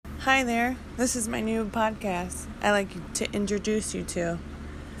Hi there, this is my new podcast I'd like to introduce you to.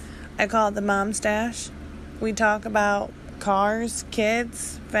 I call it the Mom Stash. We talk about cars,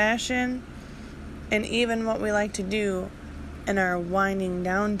 kids, fashion, and even what we like to do in our winding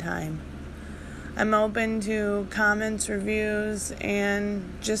down time. I'm open to comments, reviews,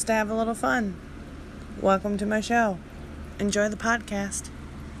 and just to have a little fun. Welcome to my show. Enjoy the podcast.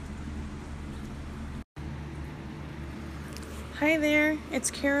 Hi there, it's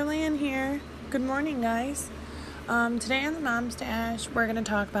Carol Ann here. Good morning, guys. Today on the Mom Stash, we're going to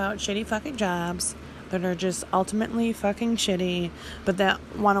talk about shitty fucking jobs that are just ultimately fucking shitty, but that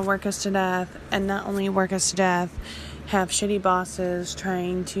want to work us to death, and not only work us to death, have shitty bosses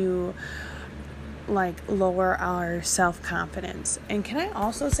trying to, lower our self-confidence. And can I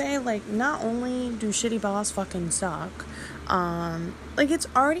also say, not only do shitty boss fucking suck, it's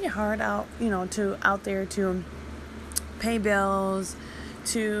already hard out there to pay bills,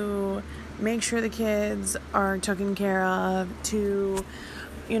 to make sure the kids are taken care of, to,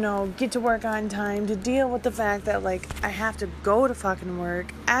 get to work on time, to deal with the fact that, I have to go to fucking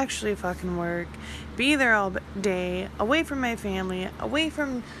work, actually fucking work, be there all day, away from my family, away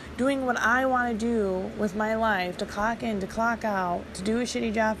from doing what I want to do with my life, to clock in, to clock out, to do a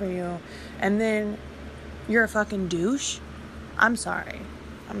shitty job for you, and then you're a fucking douche? I'm sorry.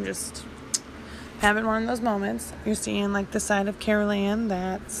 I'm just having one of those moments. You're seeing the side of Carol Ann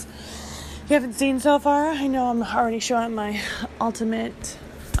that you haven't seen so far. I know I'm already showing my ultimate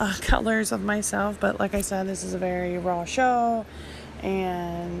colors of myself, but like I said, this is a very raw show,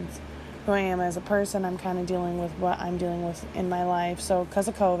 and who I am as a person, I'm kind of dealing with what I'm dealing with in my life. So because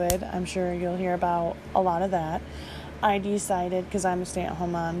of COVID, I'm sure you'll hear about a lot of that. I decided, because I'm a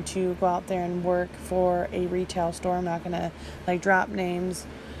stay-at-home mom, to go out there and work for a retail store. I'm not going to drop names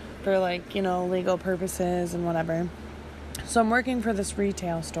for legal purposes and whatever. So I'm working for this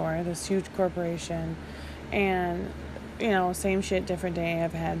retail store, this huge corporation, and same shit, different day.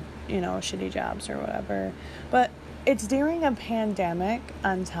 I've had shitty jobs or whatever, but it's during a pandemic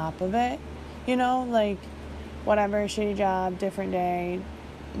on top of it, whatever, shitty job, different day,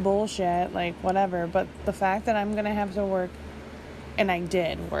 bullshit, whatever. But the fact that I'm gonna have to work, and I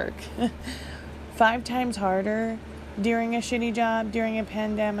did work 5 times harder during a shitty job, during a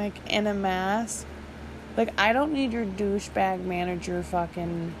pandemic, in a mask. I don't need your douchebag manager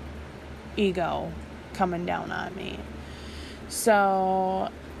fucking ego coming down on me. So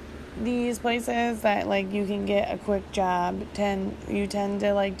these places that you can get a quick job tend to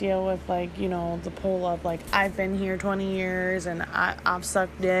deal with the pull of I've been here 20 years and I've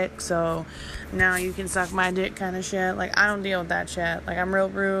sucked dick, so now you can suck my dick kind of shit. I don't deal with that shit. I'm real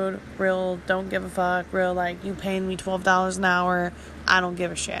rude, real don't give a fuck, real you paying me $12 an hour, I don't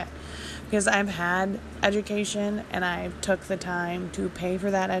give a shit. Because I've had education and I've took the time to pay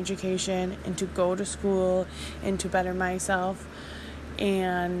for that education and to go to school and to better myself.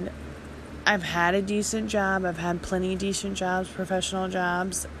 And I've had a decent job. I've had plenty of decent jobs, professional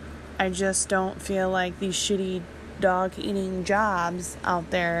jobs. I just don't feel like these shitty dog-eating jobs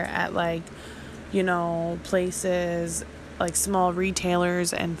out there at places small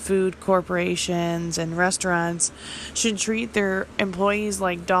retailers and food corporations and restaurants should treat their employees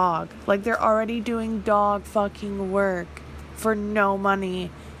like dog. They're already doing dog fucking work for no money.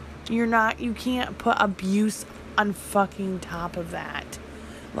 You can't put abuse on fucking top of that.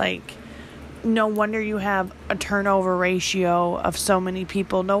 No wonder you have a turnover ratio of so many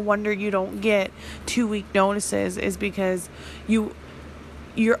people. No wonder you don't get 2-week notices, is because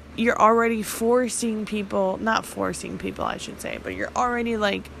you're already forcing people, not forcing people, I should say, but you're already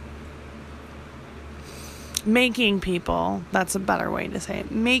making people, that's a better way to say it,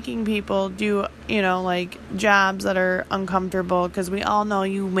 making people do, jobs that are uncomfortable, because we all know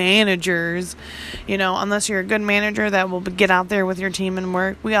you managers, unless you're a good manager that will get out there with your team and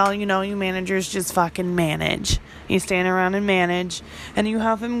work, we all, you managers just fucking manage. You stand around and manage, and you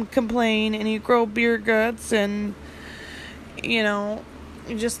have them complain, and you grow beer guts, and,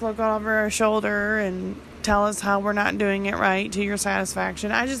 you just look over our shoulder and tell us how we're not doing it right to your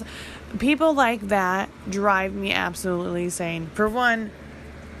satisfaction. People like that drive me absolutely insane. For one,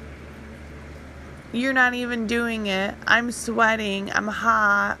 you're not even doing it. I'm sweating. I'm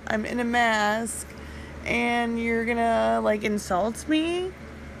hot. I'm in a mask. And you're gonna, insult me?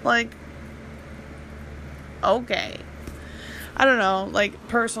 Okay. I don't know,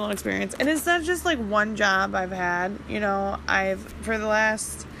 personal experience. And it's not just, one job I've had. For the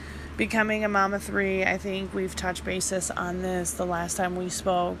last, becoming a mom of 3, I think we've touched basis on this the last time we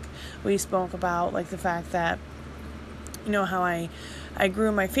spoke. We spoke about, the fact that, how I I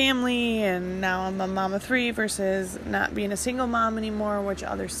grew my family, and now I'm a mom of 3 versus not being a single mom anymore, which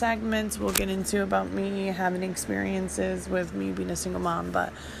other segments we'll get into about me having experiences with me being a single mom.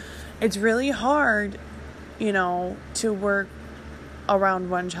 But it's really hard, to work around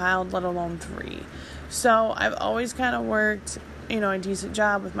one child, let alone 3. So I've always kind of worked, a decent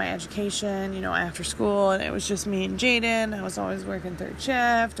job with my education, after school, and it was just me and Jaden. I was always working 3rd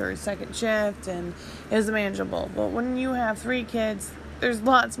shift or 2nd shift, and it was manageable. But when you have 3 kids, there's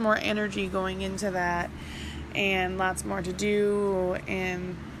lots more energy going into that, and lots more to do,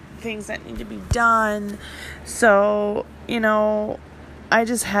 and things that need to be done. So, I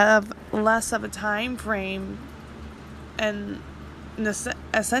just have less of a time frame, and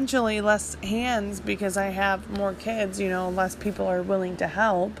essentially less hands because I have more kids, less people are willing to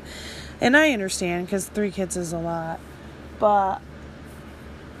help. And I understand because 3 kids is a lot. But,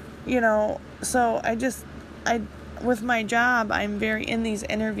 so with my job, I'm very in these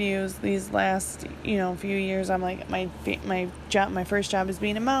interviews these last, few years. I'm like, my first job is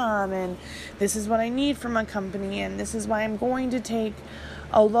being a mom, and this is what I need from a company, and this is why I'm going to take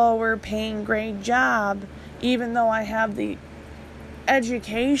a lower paying grade job, even though I have the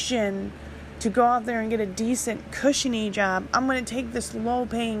education to go out there and get a decent cushiony job. I'm going to take this low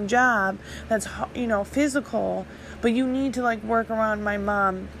paying job that's physical, but you need to work around my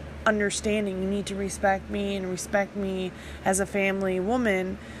mom understanding. You need to respect me and respect me as a family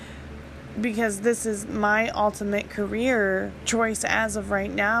woman, because this is my ultimate career choice as of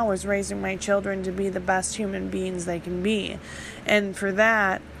right now, is raising my children to be the best human beings they can be. And for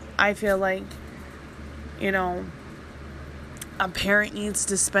that, I feel like a parent needs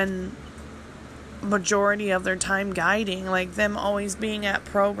to spend majority of their time guiding, them always being at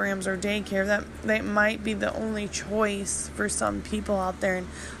programs or daycare. That might be the only choice for some people out there, and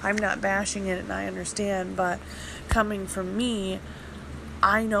I'm not bashing it, and I understand, but coming from me,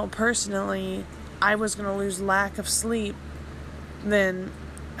 I know personally I was going to lose lack of sleep than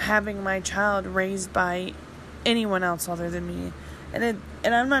having my child raised by anyone else other than me.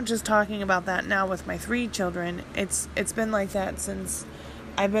 And I'm not just talking about that now with my 3 children. It's been like that since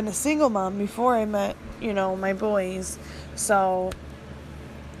I've been a single mom, before I met, my boys. So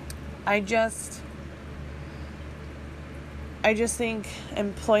I just think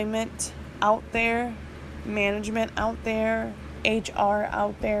employment out there, management out there, HR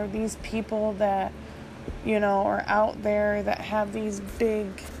out there, these people that, are out there that have these big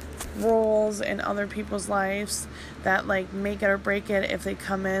roles in other people's lives that make it or break it if they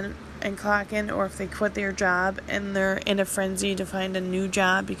come in and clock in, or if they quit their job and they're in a frenzy to find a new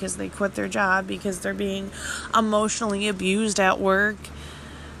job because they quit their job because they're being emotionally abused at work.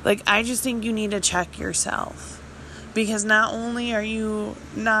 I just think you need to check yourself, because not only are you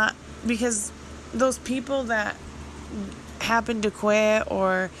not, because those people that happen to quit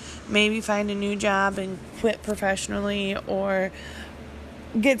or maybe find a new job and quit professionally, or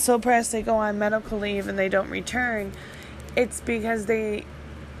get so pressed they go on medical leave and they don't return, it's because they're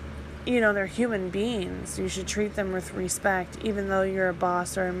human beings. You should treat them with respect, even though you're a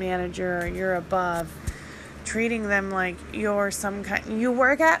boss or a manager or you're above. Treating them like you're some kind. You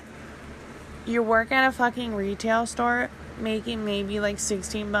work at a fucking retail store making maybe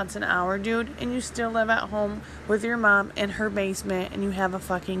 $16 an hour, dude, and you still live at home with your mom in her basement, and you have a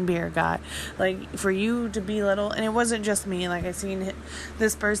fucking beer gut. For you to belittle, and it wasn't just me, I seen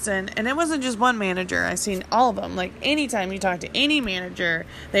this person, and it wasn't just one manager, I seen all of them. Anytime you talk to any manager,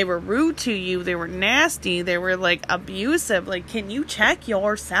 they were rude to you, they were nasty, they were abusive. Can you check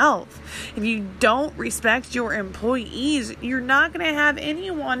yourself? If you don't respect your employees, you're not gonna have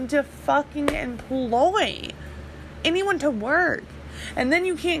anyone to fucking employ, anyone to work. And then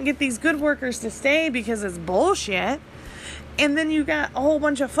you can't get these good workers to stay because it's bullshit. And then you got a whole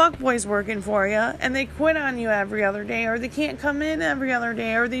bunch of fuckboys working for you, and they quit on you every other day, or they can't come in every other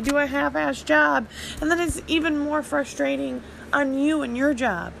day, or they do a half-ass job. And then it's even more frustrating on you and your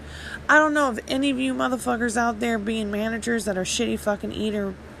job. I don't know if any of you motherfuckers out there being managers that are shitty fucking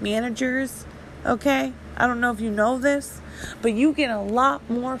eater managers, okay? I don't know if you know this, but you get a lot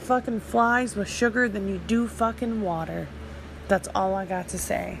more fucking flies with sugar than you do fucking water. That's all I got to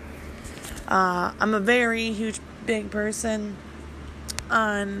say. I'm a very huge, big person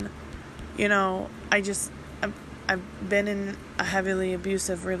on, I've been in a heavily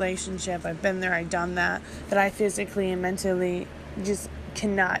abusive relationship. I've been there, I've done that I physically and mentally just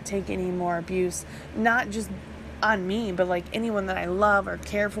cannot take any more abuse. Not just on me, but anyone that I love or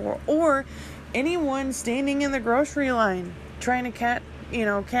care for, or anyone standing in the grocery line trying to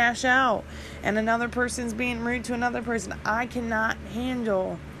cash out, and another person's being rude to another person. I cannot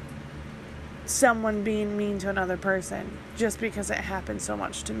handle someone being mean to another person just because it happens so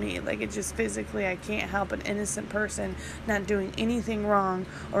much to me. Like, it just physically, I can't help an innocent person not doing anything wrong,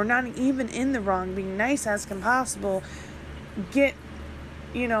 or not even in the wrong, being nice as can possible, get,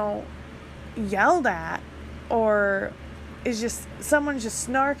 yelled at, or is just, someone's just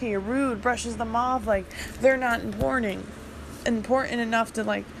snarky or rude, brushes them off like they're not important enough to,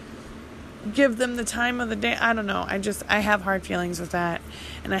 like, give them the time of the day. I don't know. I have hard feelings with that.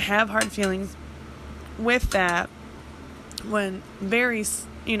 And I have hard feelings with that when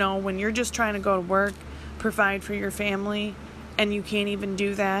when you're just trying to go to work, provide for your family, and you can't even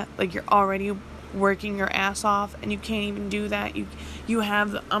do that. Like, you're already working your ass off and you can't even do that. You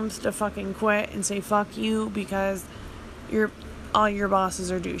have the to fucking quit and say fuck you because all your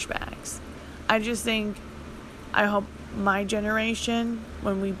bosses are douchebags. I hope my generation,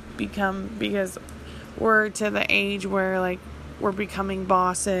 when we become, because we're to the age where, like, we're becoming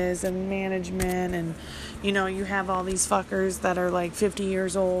bosses and management, and you have all these fuckers that are like 50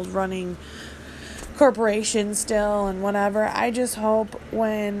 years old running corporations still and whatever. I just hope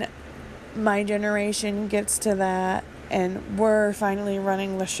when my generation gets to that and we're finally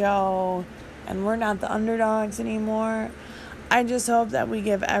running the show and we're not the underdogs anymore, I just hope that we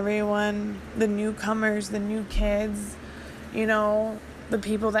give everyone, the newcomers, the new kids, the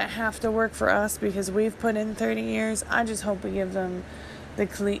people that have to work for us because we've put in 30 years, I just hope we give them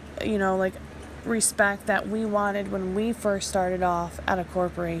the, respect that we wanted when we first started off at a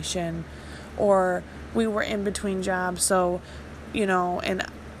corporation, or we were in between jobs. So, and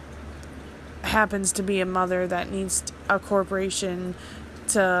happens to be a mother that needs a corporation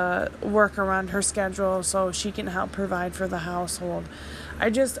to work around her schedule so she can help provide for the household. I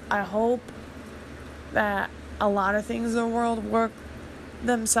hope that a lot of things in the world work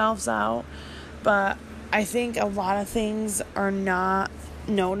themselves out, but I think a lot of things are not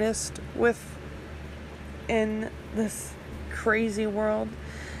noticed in this crazy world,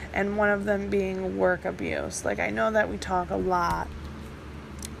 and one of them being work abuse. Like, I know that we talk a lot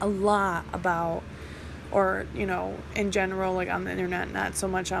about, or in general, like on the internet, not so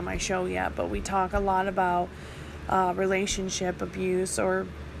much on my show yet, but we talk a lot about relationship abuse or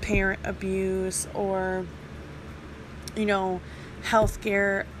parent abuse, or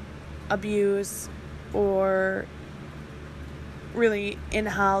healthcare abuse, or really in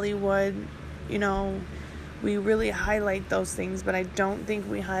Hollywood, we really highlight those things, but I don't think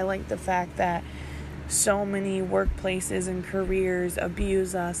we highlight the fact that so many workplaces and careers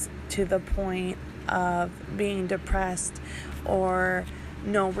abuse us to the point of being depressed or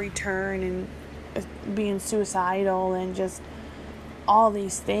no return and being suicidal and just all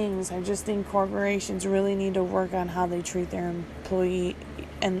these things. I just think corporations really need to work on how they treat their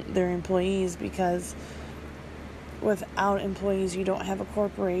employees, because without employees, you don't have a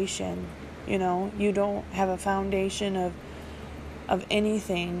corporation. You don't have a foundation of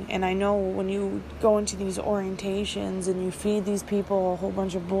anything. And I know when you go into these orientations and you feed these people a whole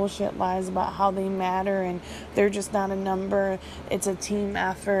bunch of bullshit lies about how they matter and they're just not a number, it's a team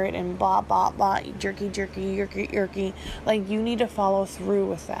effort and blah, blah, blah, yerky. Like, you need to follow through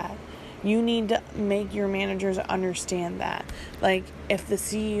with that. You need to make your managers understand that. Like, if the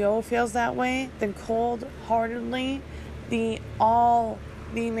CEO feels that way, then cold-heartedly, all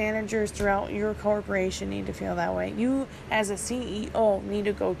the managers throughout your corporation need to feel that way. You, as a CEO, need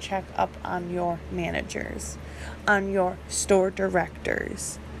to go check up on your managers, on your store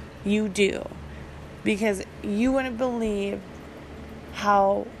directors. You do. Because you wouldn't believe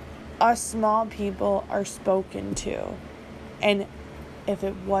how us small people are spoken to. And if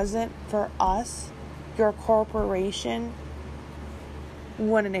it wasn't for us, your corporation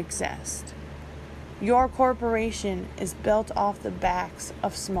wouldn't exist. Your corporation is built off the backs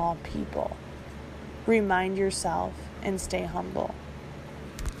of small people. Remind yourself and stay humble.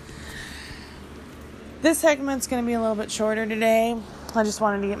 This segment's going to be a little bit shorter today. I just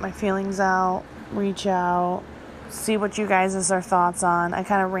wanted to get my feelings out, reach out, see what you guys' are thoughts on. I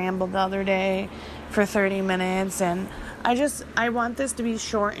kind of rambled the other day for 30 minutes, and I want this to be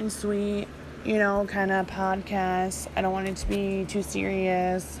short and sweet, kind of podcast. I don't want it to be too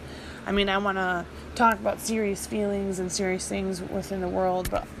serious. I mean, I want to talk about serious feelings and serious things within the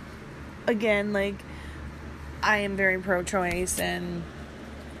world, but again, like, I am very pro-choice, and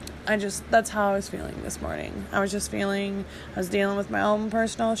that's how I was feeling this morning. I was dealing with my own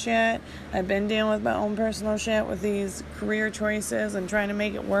personal shit. I've been dealing with my own personal shit with these career choices and trying to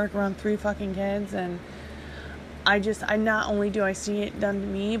make it work around 3 fucking kids, and I not only do I see it done to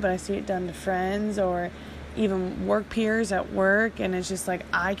me, but I see it done to friends or even work peers at work, and it's just like,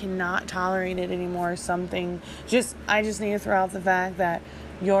 I cannot tolerate it anymore. I just need to throw out the fact that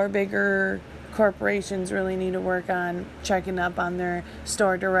your bigger corporations really need to work on checking up on their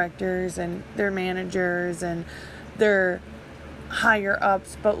store directors and their managers and their higher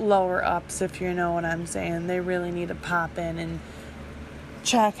ups but lower ups, if you know what I'm saying. They really need to pop in and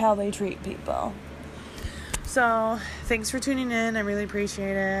check how they treat people. So thanks for tuning in. I really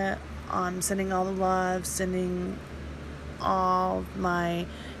appreciate it. I'm sending all the love, sending all my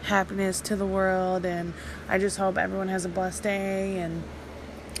happiness to the world, and I just hope everyone has a blessed day, and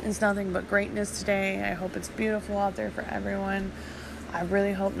it's nothing but greatness today. I hope it's beautiful out there for everyone. I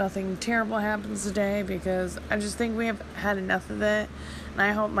really hope nothing terrible happens today, because I just think we have had enough of it. And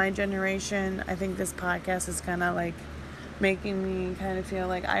I hope my generation, I think this podcast is kind of like making me kind of feel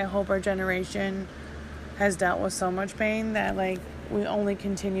like I hope our generation has dealt with so much pain that like we only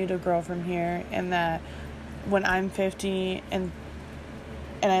continue to grow from here, and that when I'm 50 and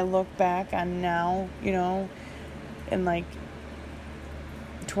I look back on now, you know, in like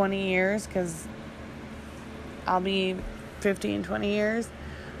 20 years, because I'll be 50 in 20 years,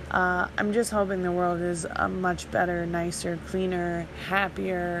 I'm just hoping the world is a much better, nicer, cleaner,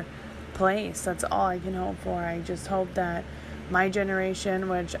 happier place. That's all I can hope for. I just hope that my generation,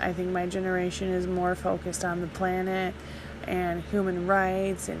 which I think my generation is more focused on the planet and human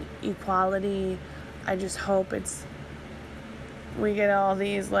rights and equality, I just hope we get all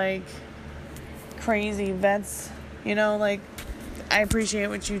these like crazy vets, you know, like I appreciate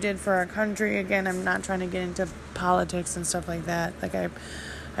what you did for our country. Again, I'm not trying to get into politics and stuff like that. Like I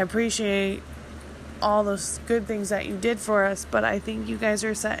appreciate all those good things that you did for us, but I think you guys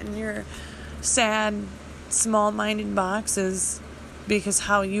are set in your sad, small-minded boxes because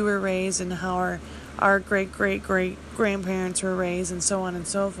how you were raised and how our great-great-great-grandparents were raised and so on and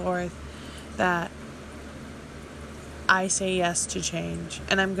so forth, that I say yes to change,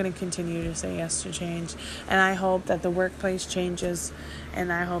 and I'm going to continue to say yes to change. And I hope that the workplace changes,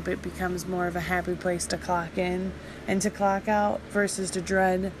 and I hope it becomes more of a happy place to clock in and to clock out versus to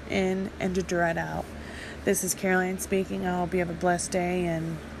dread in and to dread out. This is Caroline speaking. I hope you have a blessed day,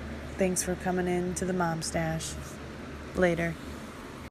 and thanks for coming in to the Mom Stash. Later.